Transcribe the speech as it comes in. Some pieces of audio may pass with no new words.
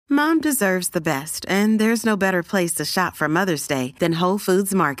Mom deserves the best, and there's no better place to shop for Mother's Day than Whole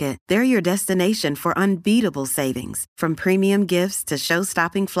Foods Market. They're your destination for unbeatable savings, from premium gifts to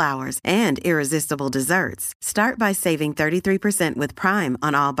show-stopping flowers and irresistible desserts. Start by saving 33% with Prime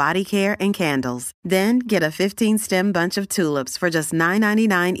on all body care and candles. Then get a 15-stem bunch of tulips for just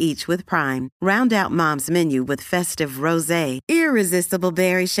 $9.99 each with Prime. Round out Mom's menu with festive rosé, irresistible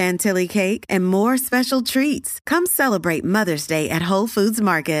berry chantilly cake, and more special treats. Come celebrate Mother's Day at Whole Foods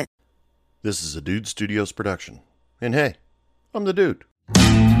Market. This is a Dude Studios production. And hey, I'm the Dude.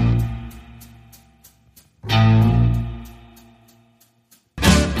 Hey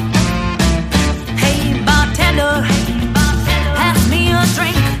bartender, pass me a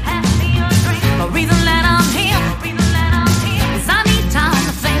drink. The reason that I'm here is I need time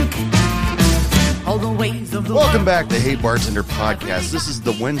to think. All the ways of the Welcome back to Hey Bartender Podcast. This is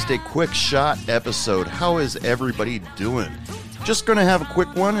the Wednesday Quick Shot episode. How is everybody doing? Just going to have a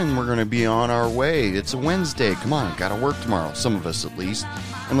quick one and we're going to be on our way. It's a Wednesday. Come on, got to work tomorrow. Some of us at least.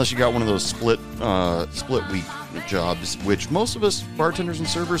 Unless you got one of those split week jobs, which most of us bartenders and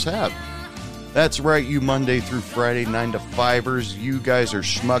servers have. That's right, you Monday through Friday 9 to 5ers. You guys are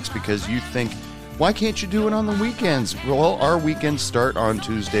schmucks because you think, why can't you do it on the weekends? Well, our weekends start on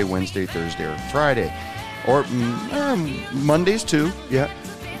Tuesday, Wednesday, Thursday, or Friday. Or Mondays too, yeah.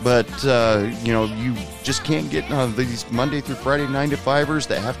 But, you just can't get these Monday through Friday 9 to 5ers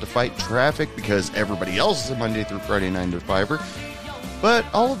that have to fight traffic because everybody else is a Monday through Friday 9 to 5er. But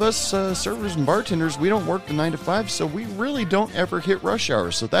all of us servers and bartenders, we don't work the 9 to 5, so we really don't ever hit rush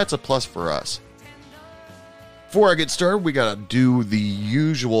hour. So that's a plus for us. Before I get started, we got to do the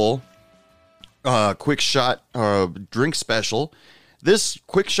usual quick shot drink special. This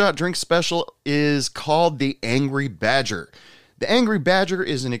quick shot drink special is called the Angry Badger. The Angry Badger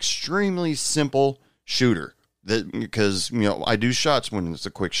is an extremely simple shooter because, I do shots when it's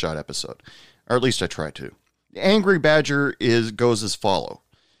a quick shot episode, or at least I try to. The Angry Badger goes as follow.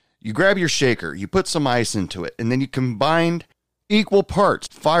 You grab your shaker, you put some ice into it, and then you combine equal parts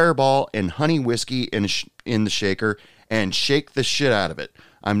Fireball and honey whiskey in the shaker and shake the shit out of it.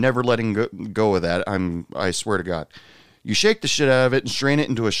 I'm never letting go of that. I swear to God. You shake the shit out of it and strain it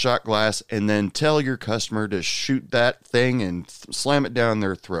into a shot glass and then tell your customer to shoot that thing and slam it down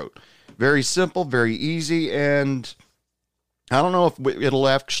their throat. Very simple, very easy, and I don't know if it'll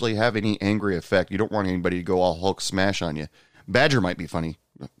actually have any angry effect. You don't want anybody to go all Hulk smash on you. Badger might be funny.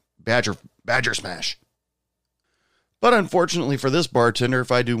 Badger smash. But unfortunately for this bartender,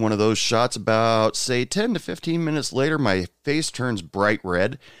 if I do one of those shots about, say, 10 to 15 minutes later, my face turns bright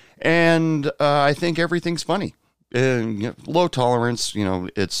red, and I think everything's funny. And low tolerance,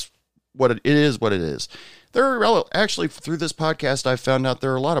 it's what it is. What it is. Actually, through this podcast, I found out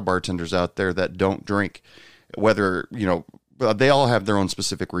there are a lot of bartenders out there that don't drink. Whether they all have their own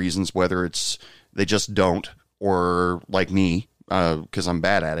specific reasons. Whether it's they just don't, or like me, because I'm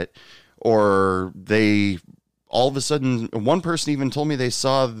bad at it, or they all of a sudden. One person even told me they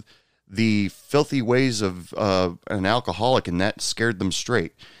saw the filthy ways of an alcoholic, and that scared them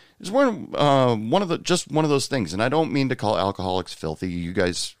straight. It's one of those things, and I don't mean to call alcoholics filthy. You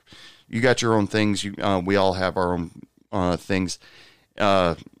guys, you got your own things. We all have our own things.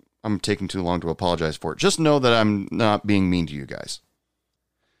 I'm taking too long to apologize for it. Just know that I'm not being mean to you guys.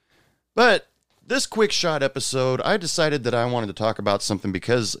 But this quick shot episode, I decided that I wanted to talk about something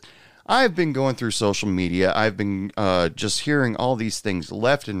because I've been going through social media. I've been just hearing all these things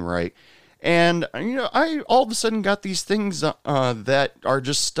left and right. And, I all of a sudden got these things that are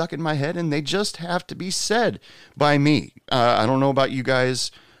just stuck in my head, and they just have to be said by me. I don't know about you guys,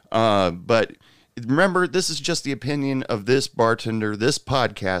 but remember, this is just the opinion of this bartender, this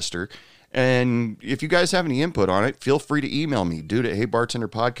podcaster. And if you guys have any input on it, feel free to email me,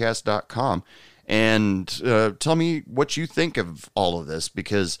 dude@heybartenderpodcast.com, and tell me what you think of all of this,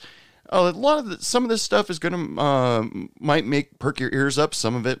 because some of this stuff is might perk your ears up.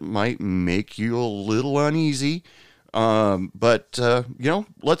 Some of it might make you a little uneasy. But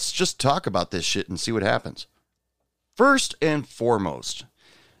let's just talk about this shit and see what happens. First and foremost,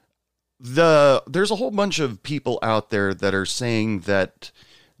 there's a whole bunch of people out there that are saying that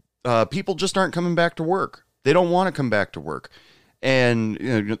people just aren't coming back to work. They don't want to come back to work.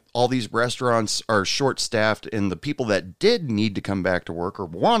 And all these restaurants are short-staffed, and the people that did need to come back to work or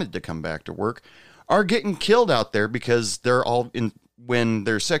wanted to come back to work are getting killed out there because they're all in. When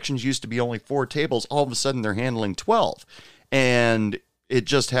their sections used to be only 4 tables, all of a sudden they're handling 12, and it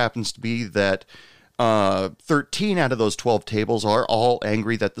just happens to be that 13 out of those 12 tables are all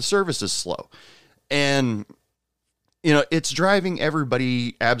angry that the service is slow, and it's driving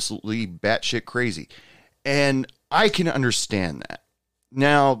everybody absolutely batshit crazy, and I can understand that.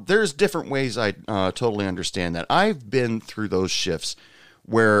 Now, there's different ways I totally understand that. I've been through those shifts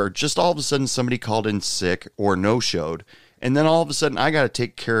where just all of a sudden somebody called in sick or no-showed, and then all of a sudden I got to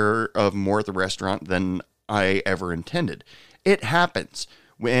take care of more at the restaurant than I ever intended. It happens.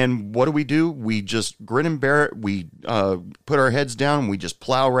 And what do? We just grin and bear it. We put our heads down and we just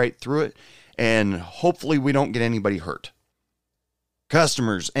plow right through it. And hopefully we don't get anybody hurt.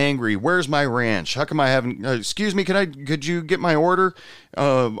 Customers angry. Where's my ranch? How come I haven't? Excuse me. Could you get my order?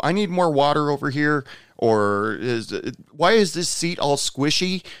 I need more water over here. Or why is this seat all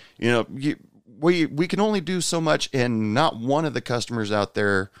squishy? We can only do so much, and not one of the customers out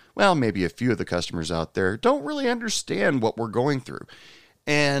there, well, maybe a few of the customers out there, don't really understand what we're going through.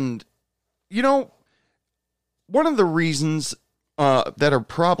 And, one of the reasons there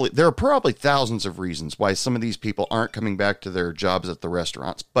are probably thousands of reasons why some of these people aren't coming back to their jobs at the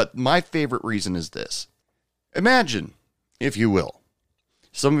restaurants. But my favorite reason is this. Imagine, if you will.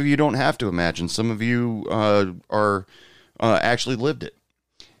 Some of you don't have to imagine. Some of you are actually lived it.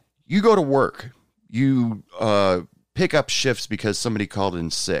 You go to work. You pick up shifts because somebody called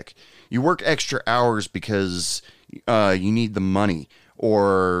in sick. You work extra hours because you need the money,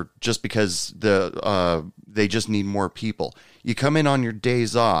 or just because they just need more people. You come in on your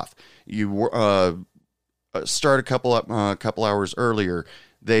days off. You start a couple hours earlier.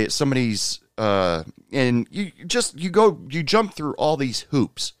 And you jump through all these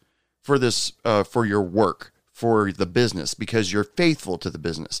hoops for this for your work, for the business, because you're faithful to the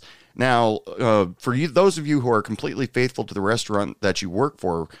business. Now, for you, those of you who are completely faithful to the restaurant that you work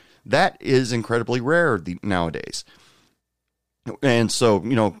for, that is incredibly rare nowadays. And so,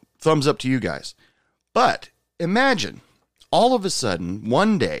 thumbs up to you guys. But imagine all of a sudden,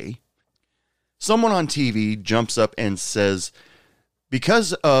 one day, someone on TV jumps up and says,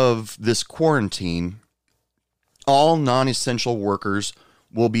 because of this quarantine, all non-essential workers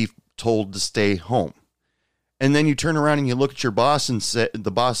will be told to stay home. And then you turn around and you look at your boss and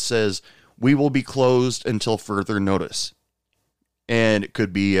the boss says, we will be closed until further notice. And it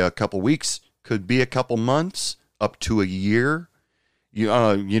could be a couple weeks, could be a couple months, up to a year. You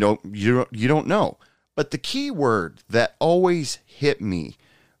don't know. But the key word that always hit me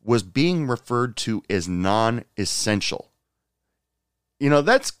was being referred to as non-essential.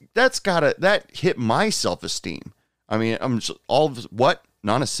 That hit my self-esteem. I mean, what?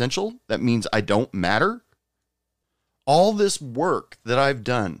 Non-essential? That means I don't matter? All this work that I've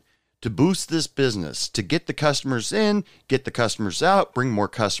done to boost this business, to get the customers in, get the customers out, bring more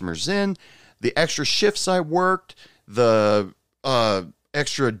customers in, the extra shifts I worked, the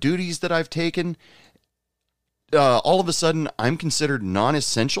extra duties that I've taken, all of a sudden I'm considered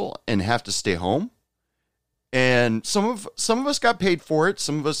non-essential and have to stay home. And some of us got paid for it.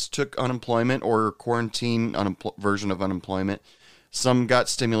 Some of us took unemployment or quarantine version of unemployment. Some got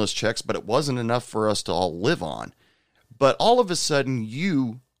stimulus checks, but it wasn't enough for us to all live on. But all of a sudden,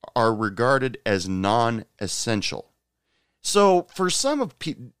 you are regarded as non-essential. So for some of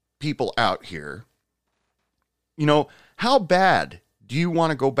people out here, how bad do you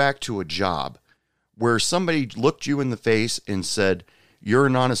want to go back to a job where somebody looked you in the face and said, you're a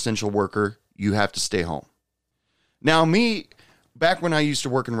non-essential worker, you have to stay home? Now, me, back when I used to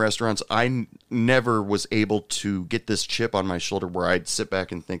work in restaurants, I never was able to get this chip on my shoulder where I'd sit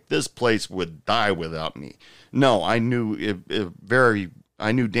back and think this place would die without me. No, I knew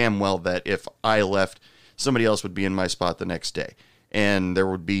I knew damn well that if I left, somebody else would be in my spot the next day, and there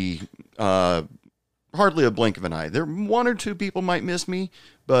would be hardly a blink of an eye. There, one or two people might miss me,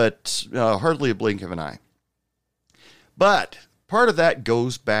 but hardly a blink of an eye. But part of that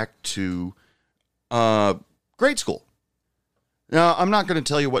goes back to grade school. Now, I'm not going to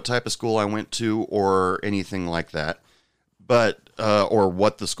tell you what type of school I went to or anything like that, but or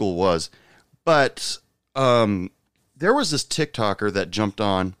what the school was. But there was this TikToker that jumped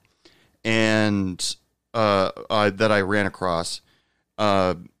on and that I ran across. You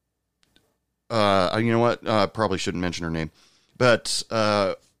know what? Probably shouldn't mention her name, but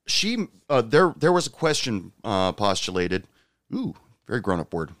she there was a question postulated. Ooh, very grown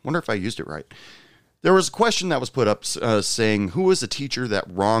up word. Wonder if I used it right. There was a question that was put up saying, who was the teacher that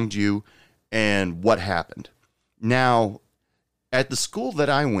wronged you and what happened? Now, at the school that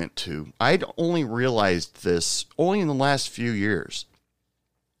I went to, I'd only realized this only in the last few years.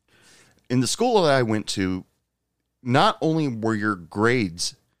 In the school that I went to, not only were your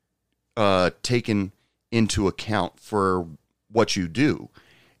grades taken into account for what you do,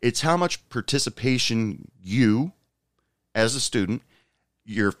 it's how much participation you, as a student,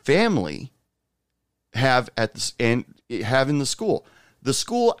 your family, have in the school. The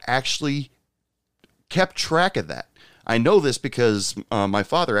school actually kept track of that. I know this because my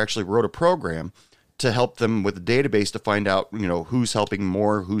father actually wrote a program to help them with a database to find out, who's helping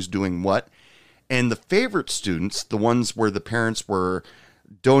more, who's doing what. And the favorite students, the ones where the parents were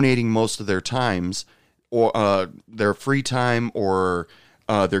donating most of their times or their free time, or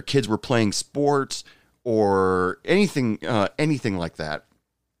their kids were playing sports or anything like that.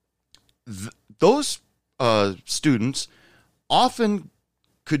 Those students often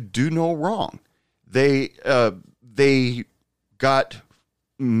could do no wrong. They got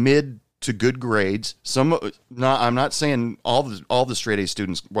mid to good grades. I'm not saying all the straight A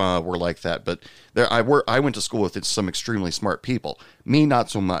students were like that, but I went to school with some extremely smart people. Me, not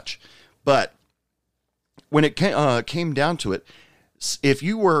so much. But when it came down to it, if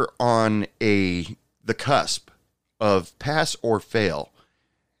you were on the cusp of pass or fail,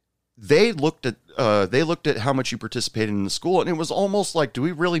 they looked at how much you participated in the school, and it was almost like, do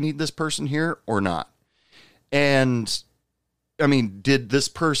we really need this person here or not? And I mean, how did this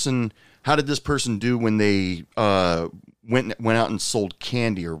person do when they went out and sold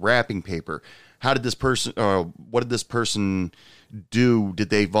candy or wrapping paper? What did this person do? Did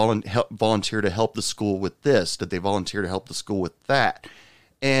they volunteer to help the school with this? Did they volunteer to help the school with that?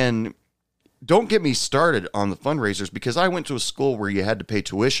 And don't get me started on the fundraisers, because I went to a school where you had to pay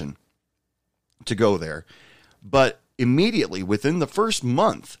tuition to go there. But immediately within the first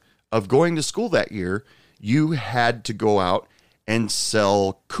month of going to school that year, you had to go out and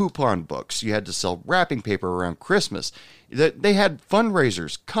sell coupon books. You had to sell wrapping paper around Christmas. They had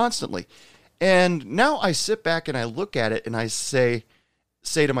fundraisers constantly. And now I sit back and I look at it and I say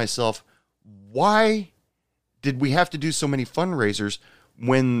to myself, why did we have to do so many fundraisers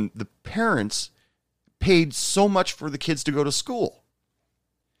when the parents paid so much for the kids to go to school?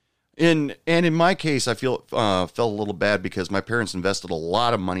 And in my case, I felt a little bad because my parents invested a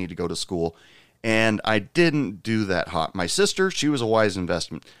lot of money to go to school, and I didn't do that hot. My sister, she was a wise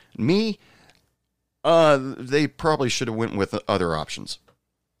investment. Me, they probably should have went with other options.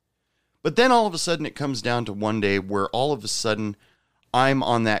 But then all of a sudden it comes down to one day where all of a sudden I'm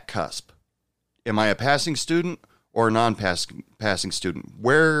on that cusp. Am I a passing student or a non-passing student?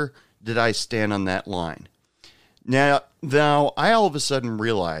 Where did I stand on that line? Now I all of a sudden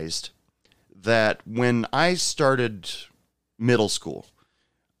realized that when I started middle school,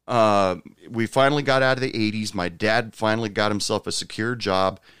 we finally got out of the 80s. My dad finally got himself a secure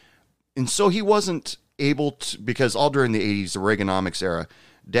job. And so he wasn't able to, because all during the 80s, the Reaganomics era,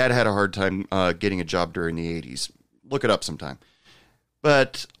 Dad had a hard time getting a job during the 80s. Look it up sometime.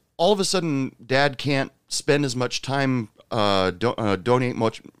 But all of a sudden, Dad can't spend as much time, donate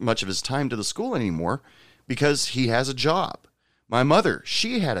much of his time to the school anymore because he has a job. My mother,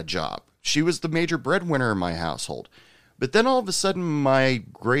 she had a job. She was the major breadwinner in my household. But then all of a sudden, my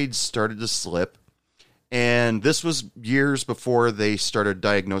grades started to slip. And this was years before they started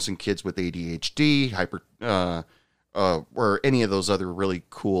diagnosing kids with ADHD, or any of those other really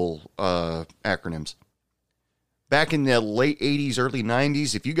cool acronyms. Back in the late 80s, early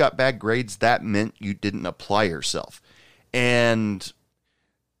 90s, if you got bad grades, that meant you didn't apply yourself. And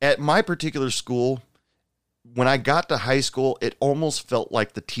at my particular school, when I got to high school, it almost felt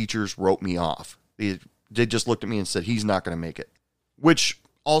like the teachers wrote me off. They just looked at me and said, he's not going to make it. Which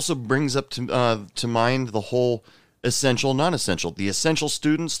also brings up to mind the whole essential, non-essential. The essential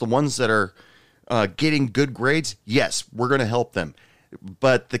students, the ones that are getting good grades, yes, we're going to help them.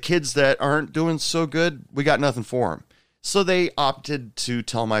 But the kids that aren't doing so good, we got nothing for them. So they opted to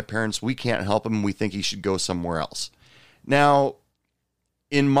tell my parents, we can't help him. We think he should go somewhere else. Now,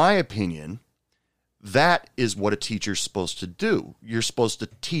 in my opinion, that is what a teacher's supposed to do. You're supposed to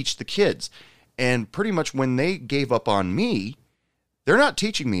teach the kids. And pretty much when they gave up on me, they're not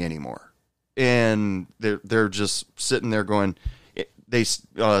teaching me anymore. And they're just sitting there going, they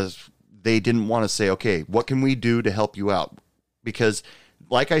didn't want to say, okay, what can we do to help you out? Because,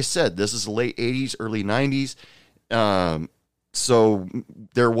 like I said, this is the late 80s, early 90s. So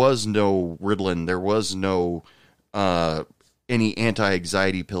there was no Ritalin. There was no any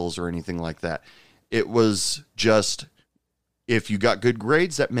anti-anxiety pills or anything like that. It was just, if you got good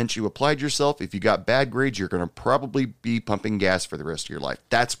grades, that meant you applied yourself. If you got bad grades, you're going to probably be pumping gas for the rest of your life.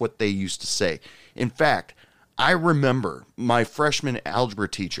 That's what they used to say. In fact, I remember my freshman algebra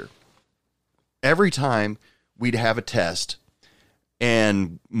teacher. Every time we'd have a test,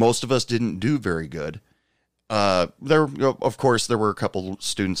 and most of us didn't do very good. Of course, there were a couple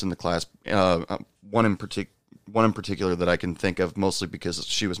students in the class, one in particular that I can think of, mostly because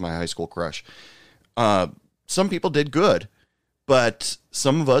she was my high school crush. Some people did good, but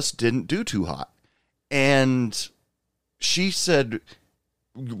some of us didn't do too hot. And she said,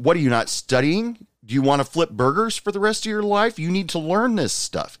 what, are you not studying? Do you want to flip burgers for the rest of your life? You need to learn this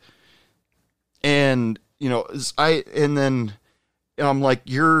stuff. And, and then I'm like,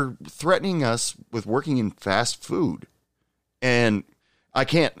 you're threatening us with working in fast food. And I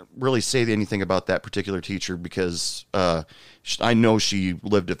can't really say anything about that particular teacher because I know she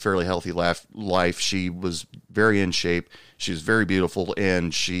lived a fairly healthy life. She was very in shape. She was very beautiful,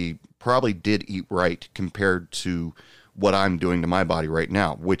 and she probably did eat right compared to what I'm doing to my body right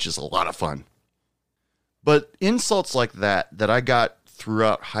now, which is a lot of fun. But insults like that I got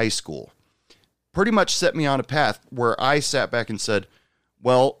throughout high school pretty much set me on a path where I sat back and said,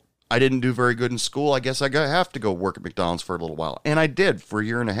 well, I didn't do very good in school. I guess I have to go work at McDonald's for a little while. And I did for a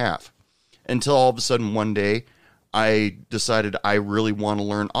year and a half until all of a sudden one day I decided I really want to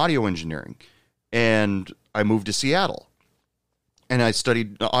learn audio engineering. And I moved to Seattle and I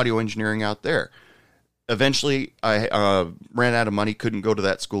studied audio engineering out there. Eventually I ran out of money, couldn't go to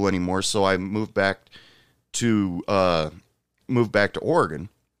that school anymore. So I moved back to Oregon,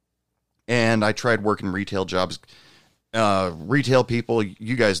 and I tried working retail jobs. Retail people,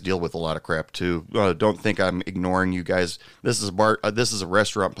 you guys deal with a lot of crap too. Don't think I'm ignoring you guys. This is a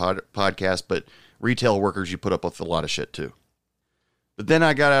restaurant podcast, but retail workers, you put up with a lot of shit too. But then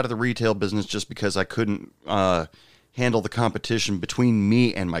I got out of the retail business just because I couldn't handle the competition between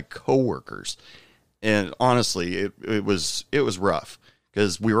me and my coworkers. And honestly, it was rough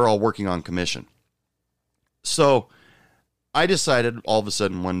because we were all working on commission. So I decided all of a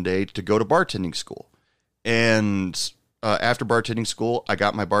sudden one day to go to bartending school. And after bartending school, I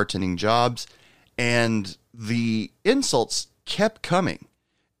got my bartending jobs, and the insults kept coming.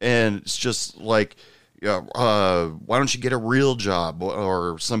 And it's just like, why don't you get a real job?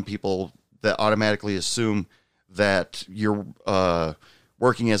 Or some people that automatically assume that you're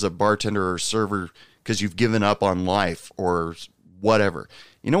working as a bartender or server because you've given up on life or whatever.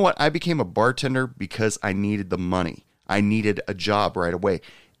 You know what? I became a bartender because I needed the money. I needed a job right away.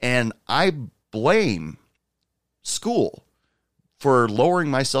 And I blame school for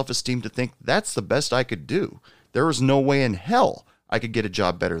lowering my self-esteem to think that's the best I could do. There was no way in hell I could get a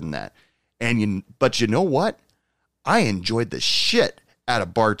job better than that. But you know what? I enjoyed the shit out of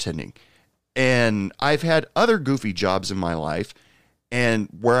bartending. And I've had other goofy jobs in my life, and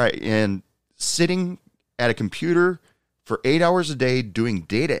sitting at a computer for 8 hours a day doing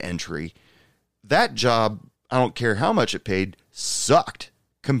data entry, that job, I don't care how much it paid, sucked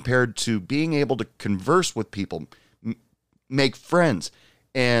compared to being able to converse with people, make friends,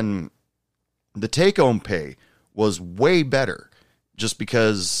 and the take-home pay was way better just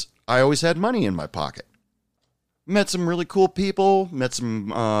because I always had money in my pocket. Met some really cool people, met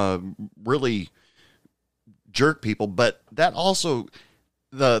some really jerk people, but that also,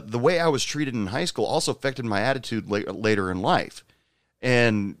 the way I was treated in high school also affected my attitude later in life.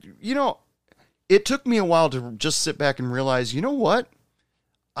 And, it took me a while to just sit back and realize, you know what?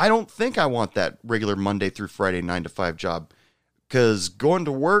 I don't think I want that regular Monday through Friday 9 to 5 job, because going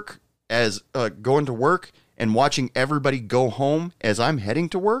to work and watching everybody go home as I'm heading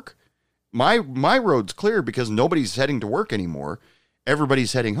to work, my road's clear because nobody's heading to work anymore.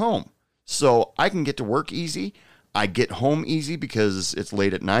 Everybody's heading home. So I can get to work easy. I get home easy because it's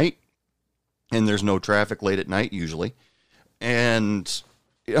late at night and there's no traffic late at night usually. And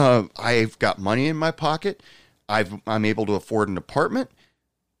I've got money in my pocket. I'm able to afford an apartment.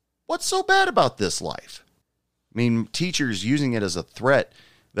 What's so bad about this life? I mean, teachers using it as a threat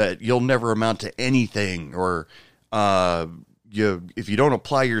that you'll never amount to anything, or if you don't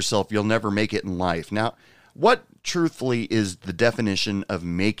apply yourself, you'll never make it in life. Now, what truthfully is the definition of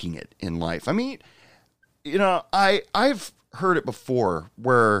making it in life? I mean, I've heard it before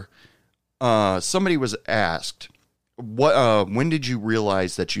where somebody was asked, when did you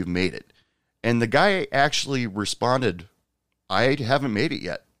realize that you've made it? And the guy actually responded, I haven't made it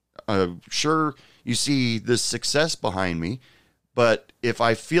yet. Sure, you see this success behind me, but if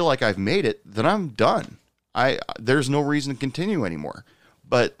I feel like I've made it, then I'm done. There's no reason to continue anymore,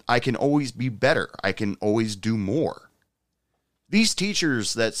 but I can always be better. I can always do more. These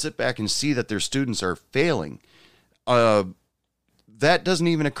teachers that sit back and see that their students are failing, that doesn't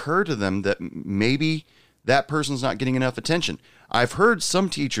even occur to them that maybe that person's not getting enough attention. I've heard some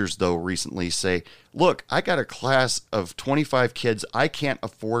teachers, though, recently say, look, I got a class of 25 kids. I can't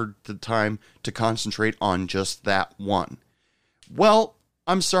afford the time to concentrate on just that one. Well,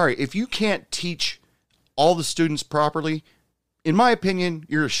 I'm sorry. If you can't teach all the students properly, in my opinion,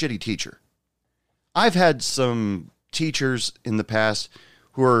 you're a shitty teacher. I've had some teachers in the past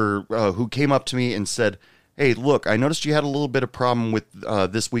who came up to me and said, hey, look, I noticed you had a little bit of problem with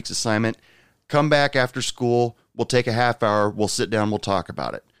this week's assignment. Come back after school. We'll take a half hour. We'll sit down. We'll talk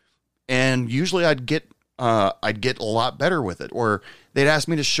about it. And usually I'd get a lot better with it. Or they'd ask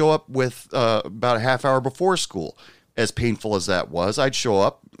me to show up with about a half hour before school. As painful as that was, I'd show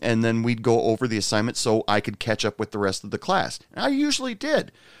up and then we'd go over the assignment so I could catch up with the rest of the class. And I usually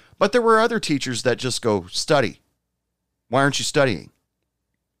did. But there were other teachers that just go, study. Why aren't you studying?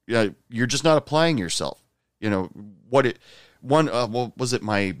 You're just not applying yourself. Was it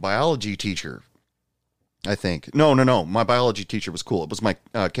my biology teacher? I think. No. My biology teacher was cool. It was my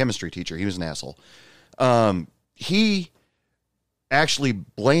chemistry teacher. He was an asshole. He actually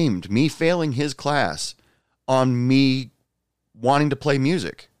blamed me failing his class on me wanting to play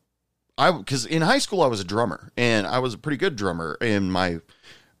music. Because in high school I was a drummer, and I was a pretty good drummer in my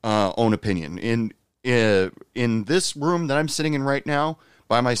own opinion. In this room that I'm sitting in right now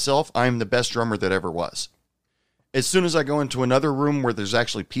by myself, I'm the best drummer that ever was. As soon as I go into another room where there's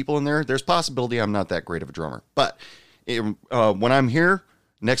actually people in there, there's possibility I'm not that great of a drummer. But when I'm here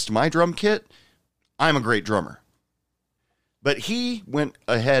next to my drum kit, I'm a great drummer. But he went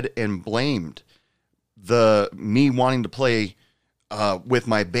ahead and blamed me wanting to play with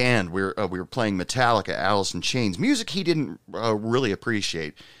my band. We were playing Metallica, Alice in Chains, music he didn't really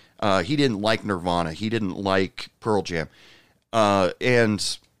appreciate. He didn't like Nirvana. He didn't like Pearl Jam.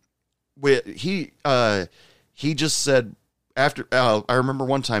 And he just said, after I remember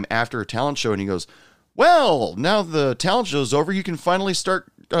one time after a talent show, and he goes, well, now the talent show's over, you can finally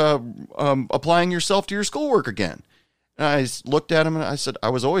start applying yourself to your schoolwork again. And I looked at him and I said, I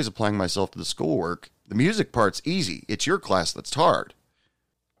was always applying myself to the schoolwork. The music part's easy. It's your class that's hard.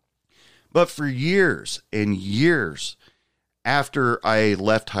 But for years and years after I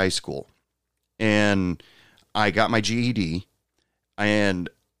left high school and I got my GED, and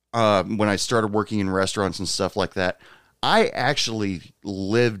when I started working in restaurants and stuff like that, I actually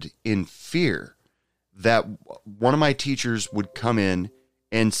lived in fear that one of my teachers would come in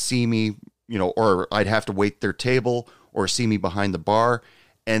and see me, or I'd have to wait their table or see me behind the bar.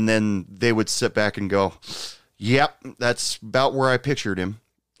 And then they would sit back and go, yep, that's about where I pictured him.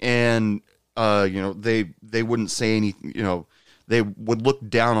 And, they wouldn't say anything, they would look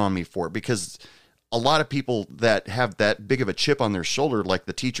down on me for it, because a lot of people that have that big of a chip on their shoulder, like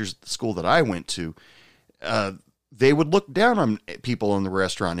the teachers at the school that I went to, they would look down on people in the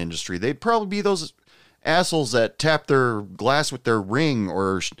restaurant industry. They'd probably be those assholes that tap their glass with their ring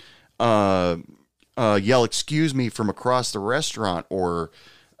or yell, excuse me, from across the restaurant, or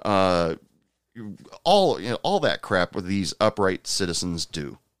all that crap what these upright citizens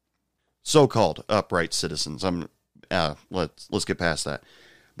do. So-called upright citizens. Let's get past that.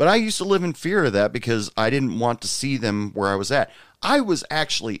 But I used to live in fear of that because I didn't want to see them where I was at. I was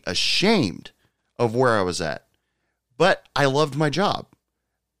actually ashamed of where I was at, but I loved my job.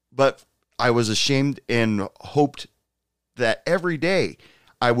 But I was ashamed and hoped that every day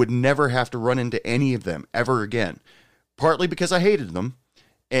I would never have to run into any of them ever again. Partly because I hated them,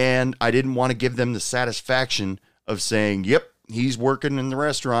 and I didn't want to give them the satisfaction of saying, yep, he's working in the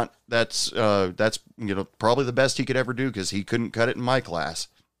restaurant. That's probably the best he could ever do because he couldn't cut it in my class.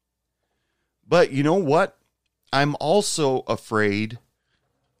 But you know what? I'm also afraid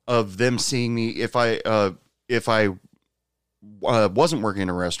of them seeing me if I wasn't working in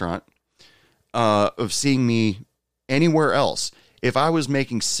a restaurant, of seeing me anywhere else. If I was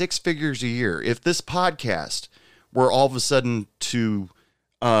making 6 figures a year, if this podcast were all of a sudden to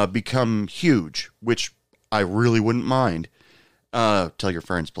become huge, which I really wouldn't mind, tell your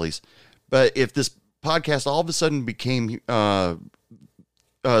friends, please. But if this podcast all of a sudden became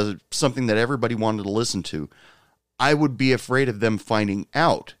something that everybody wanted to listen to, I would be afraid of them finding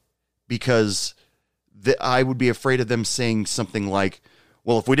out, because I would be afraid of them saying something like,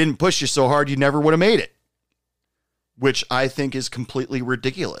 well, if we didn't push you so hard, you never would have made it, which I think is completely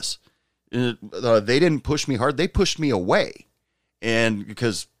ridiculous. They didn't push me hard. They pushed me away, and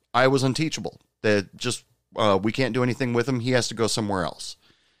because I was unteachable, that just, we can't do anything with him. He has to go somewhere else.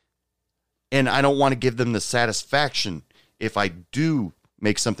 And I don't want to give them the satisfaction if I do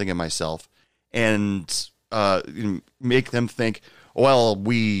make something of myself and make them think, well,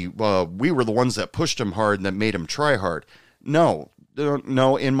 we were the ones that pushed him hard and that made him try hard. No,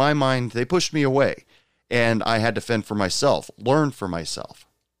 in my mind, they pushed me away, and I had to fend for myself, learn for myself.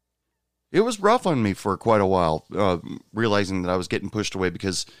 It was rough on me for quite a while, realizing that I was getting pushed away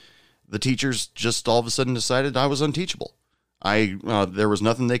because the teachers just all of a sudden decided I was unteachable. There was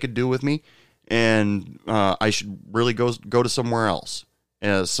nothing they could do with me, and I should really go to somewhere else,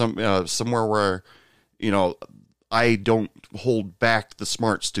 somewhere where, I don't hold back the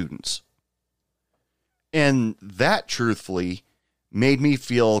smart students. And that, truthfully, made me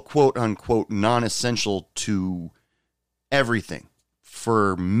feel quote unquote non-essential to everything,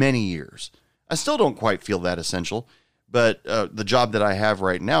 for many years. I still don't quite feel that essential, but the job that I have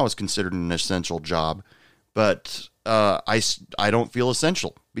right now is considered an essential job. But I don't feel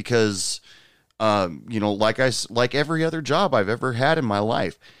essential because, like every other job I've ever had in my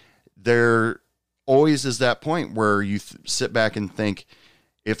life, there always is that point where you sit back and think,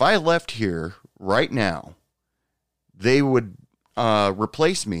 if I left here right now, they would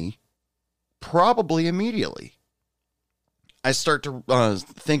replace me probably immediately. I start to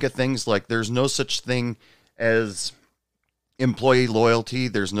think of things like there's no such thing as employee loyalty.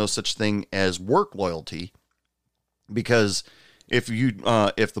 There's no such thing as work loyalty, because if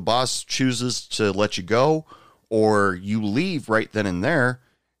the boss chooses to let you go or you leave right then and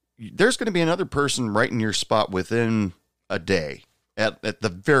there's going to be another person right in your spot within a day at the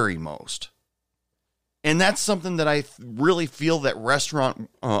very most. And that's something that I really feel that restaurant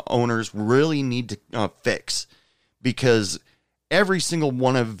owners really need to fix, because every single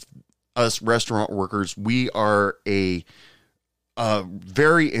one of us restaurant workers, we are a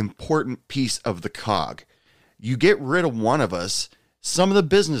very important piece of the cog. You get rid of one of us, some of the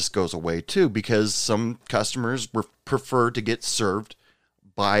business goes away too, because some customers prefer to get served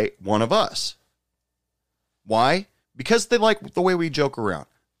by one of us. Why? Because they like the way we joke around.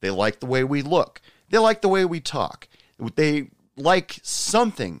 They like the way we look. They like the way we talk. They like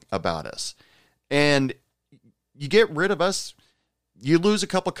something about us. And you get rid of us, you lose a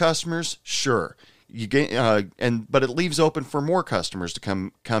couple customers, sure. You get but it leaves open for more customers to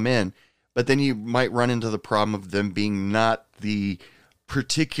come in. But then you might run into the problem of them being not the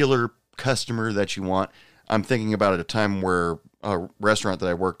particular customer that you want. I'm thinking about at a time where a restaurant that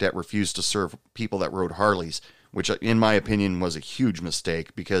I worked at refused to serve people that rode Harleys, which in my opinion was a huge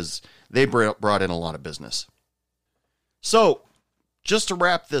mistake because they brought in a lot of business. So, just to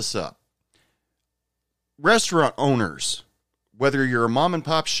wrap this up, restaurant owners, whether you're a mom and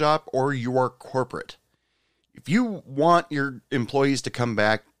pop shop or you are corporate, if you want your employees to come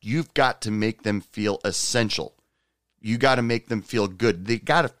back, you've got to make them feel essential. You got to make them feel good. They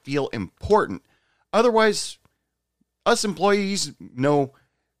got to feel important. Otherwise, us employees know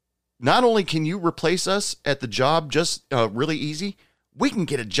not only can you replace us at the job just really easy, we can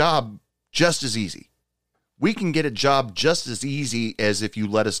get a job just as easy. We can get a job just as easy as if you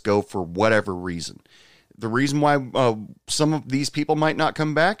let us go for whatever reason. The reason why some of these people might not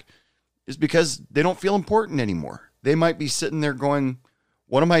come back is because they don't feel important anymore. They might be sitting there going,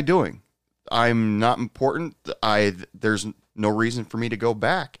 what am I doing? I'm not important. There's no reason for me to go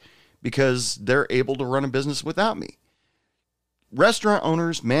back, because they're able to run a business without me. Restaurant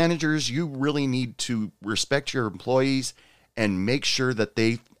owners, managers, you really need to respect your employees and make sure that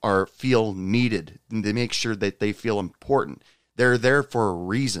they feel needed. And they make sure that they feel important. They're there for a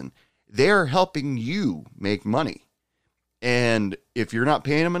reason. They're helping you make money. And if you're not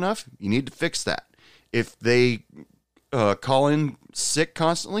paying them enough, you need to fix that. If they call in sick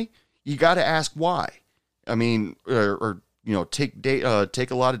constantly, you got to ask why. I mean, take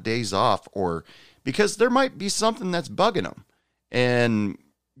a lot of days off, or because there might be something that's bugging them. And,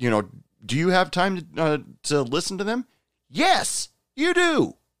 do you have time to listen to them? Yes, you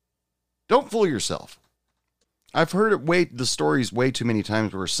do. Don't fool yourself. I've heard the stories way too many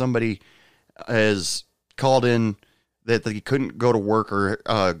times where somebody has called in that they couldn't go to work, or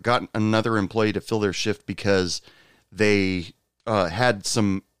got another employee to fill their shift because they had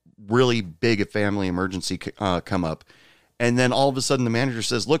some really big family emergency come up. And then all of a sudden the manager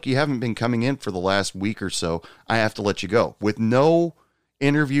says, look, you haven't been coming in for the last week or so. I have to let you go. With no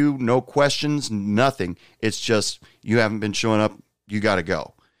interview, no questions, nothing. It's just, you haven't been showing up. You got to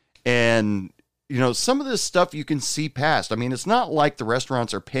go. And, some of this stuff you can see past. I mean, it's not like the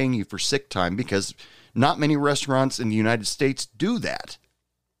restaurants are paying you for sick time, because not many restaurants in the United States do that,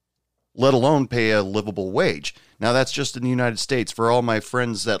 let alone pay a livable wage. Now, that's just in the United States. For all my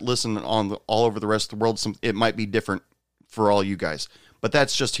friends that listen all over the rest of the world, it might be different for all you guys, but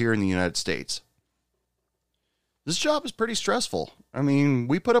that's just here in the United States. This job is pretty stressful. I mean,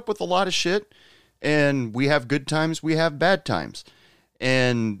 we put up with a lot of shit, and we have good times, we have bad times.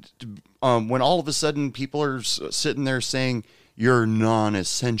 And when all of a sudden people are sitting there saying you're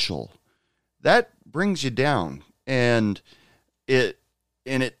non-essential, that brings you down. And it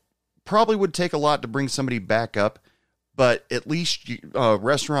probably would take a lot to bring somebody back up, but at least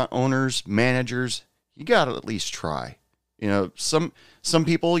restaurant owners, managers, you got to at least try. Some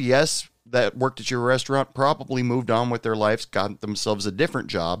people, yes, that worked at your restaurant probably moved on with their lives, got themselves a different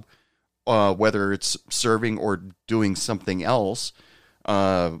job, whether it's serving or doing something else.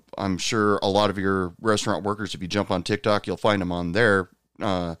 I'm sure a lot of your restaurant workers, if you jump on TikTok, you'll find them on there.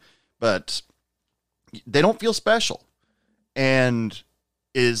 But they don't feel special. and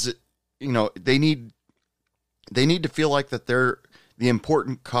they need to feel like that they're the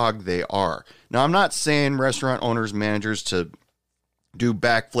important cog they are. Now, I'm not saying restaurant owners, managers to do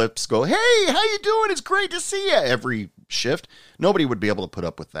backflips, go, hey, how you doing? It's great to see you every shift. Nobody would be able to put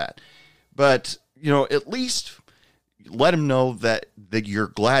up with that. But, at least let them know that you're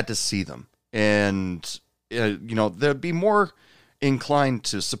glad to see them. And, they'll be more inclined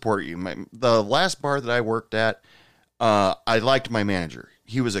to support you. The last bar that I worked at, I liked my manager.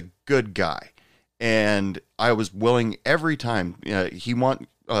 He was a good guy. And I was willing every time.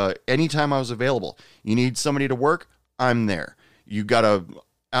 Anytime I was available. You need somebody to work? I'm there. You got a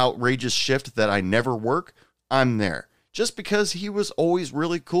outrageous shift that I never work? I'm there. Just because he was always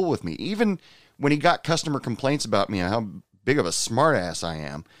really cool with me. Even when he got customer complaints about me and how big of a smartass I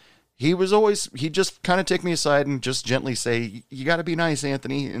am, he'd just kind of take me aside and just gently say, you got to be nice,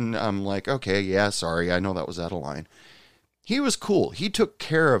 Anthony. And I'm like, okay, yeah, sorry. I know that was out of line. He was cool. He took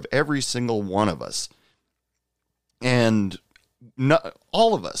care of every single one of us. And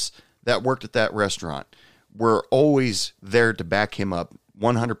all of us that worked at that restaurant were always there to back him up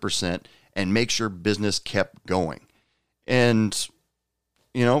 100% and make sure business kept going. And,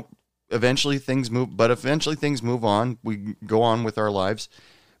 eventually things move on. We go on with our lives.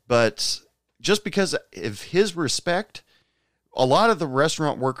 But just because of his respect, a lot of the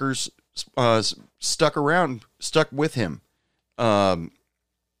restaurant workers stuck with him.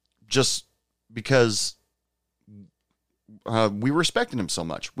 Just because we respected him so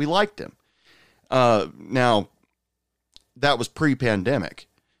much. We liked him. Now, that was pre-pandemic.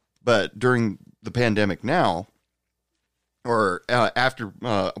 But during the pandemic now, or after,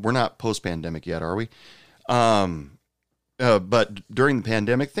 we're not post-pandemic yet, are we? But during the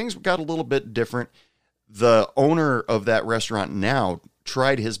pandemic, things got a little bit different. The owner of that restaurant now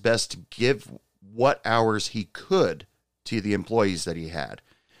tried his best to give what hours he could to the employees that he had,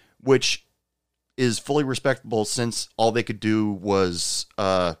 which is fully respectable since all they could do was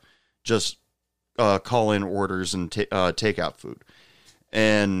just call in orders and take out food.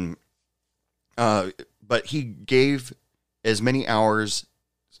 And but he gave as many hours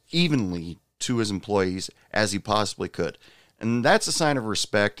evenly to his employees as he possibly could. And that's a sign of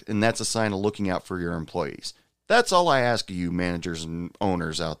respect, and that's a sign of looking out for your employees. That's all I ask of you, managers and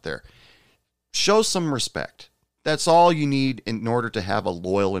owners out there. Show some respect. That's all you need in order to have a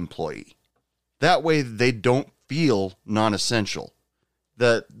loyal employee. That way they don't feel non-essential.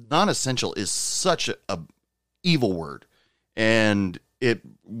 The non-essential is such a evil word, and it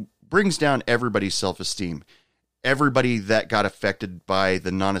brings down everybody's self-esteem. Everybody that got affected by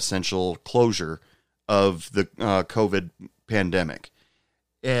the non-essential closure of the COVID pandemic.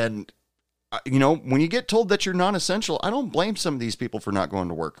 And, when you get told that you're non-essential, I don't blame some of these people for not going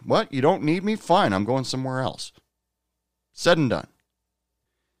to work. What? You don't need me? Fine, I'm going somewhere else. Said and done.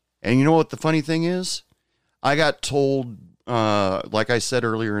 And you know what the funny thing is? I got told, like I said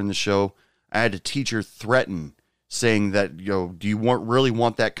earlier in the show, I had a teacher threaten, saying that, do you really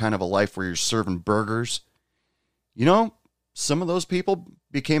want that kind of a life where you're serving burgers? Some of those people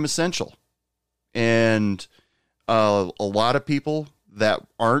became essential. And a lot of people that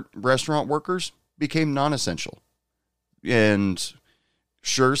aren't restaurant workers became non-essential. And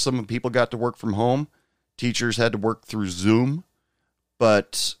sure, some people got to work from home. Teachers had to work through Zoom.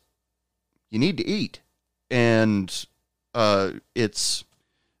 But you need to eat. And it's,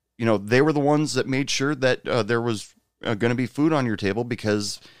 they were the ones that made sure that there was going to be food on your table,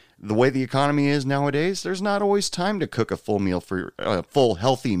 because the way the economy is nowadays, there's not always time to cook a full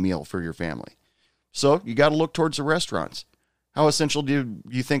healthy meal for your family. So you got to look towards the restaurants. How essential do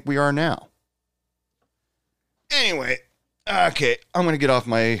you think we are now? Anyway, okay, I'm going to get off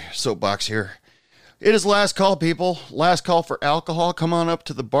my soapbox here. It is last call, people. Last call for alcohol. Come on up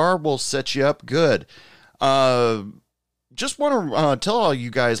to the bar. We'll set you up good. Just want to tell all you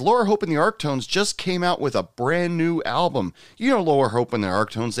guys, Laura Hope and the Arctones just came out with a brand new album. Laura Hope and the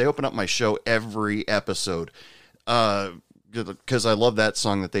Arctones, they open up my show every episode because I love that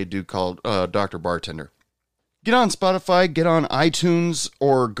song that they do called Dr. Bartender. Get on Spotify, get on iTunes,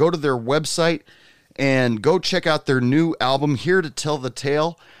 or go to their website and go check out their new album, Here to Tell the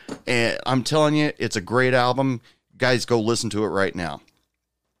Tale. And I'm telling you, it's a great album. Guys, go listen to it right now.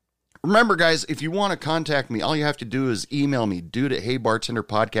 Remember, guys, if you want to contact me, all you have to do is email me,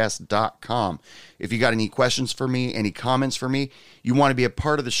 dude@heybartenderpodcast.com. If you got any questions for me, any comments for me, you want to be a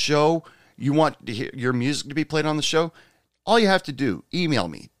part of the show, you want to hear your music to be played on the show, all you have to do, email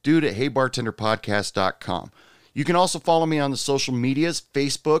me, dude@heybartenderpodcast.com. You can also follow me on the social medias,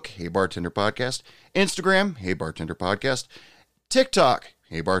 Facebook, Hey Bartender Podcast, Instagram, Hey Bartender Podcast, TikTok,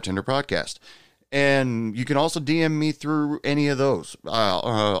 Hey Bartender Podcast. And you can also DM me through any of those.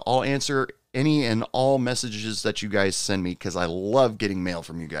 I'll answer any and all messages that you guys send me because I love getting mail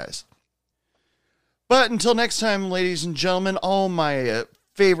from you guys. But until next time, ladies and gentlemen, all my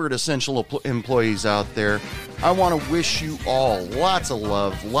favorite essential employees out there, I want to wish you all lots of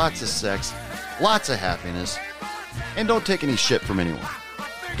love, lots of sex, lots of happiness, and don't take any shit from anyone.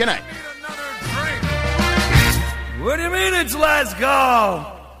 Good night. What do you mean it's last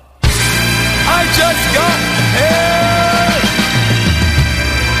call? I just got here.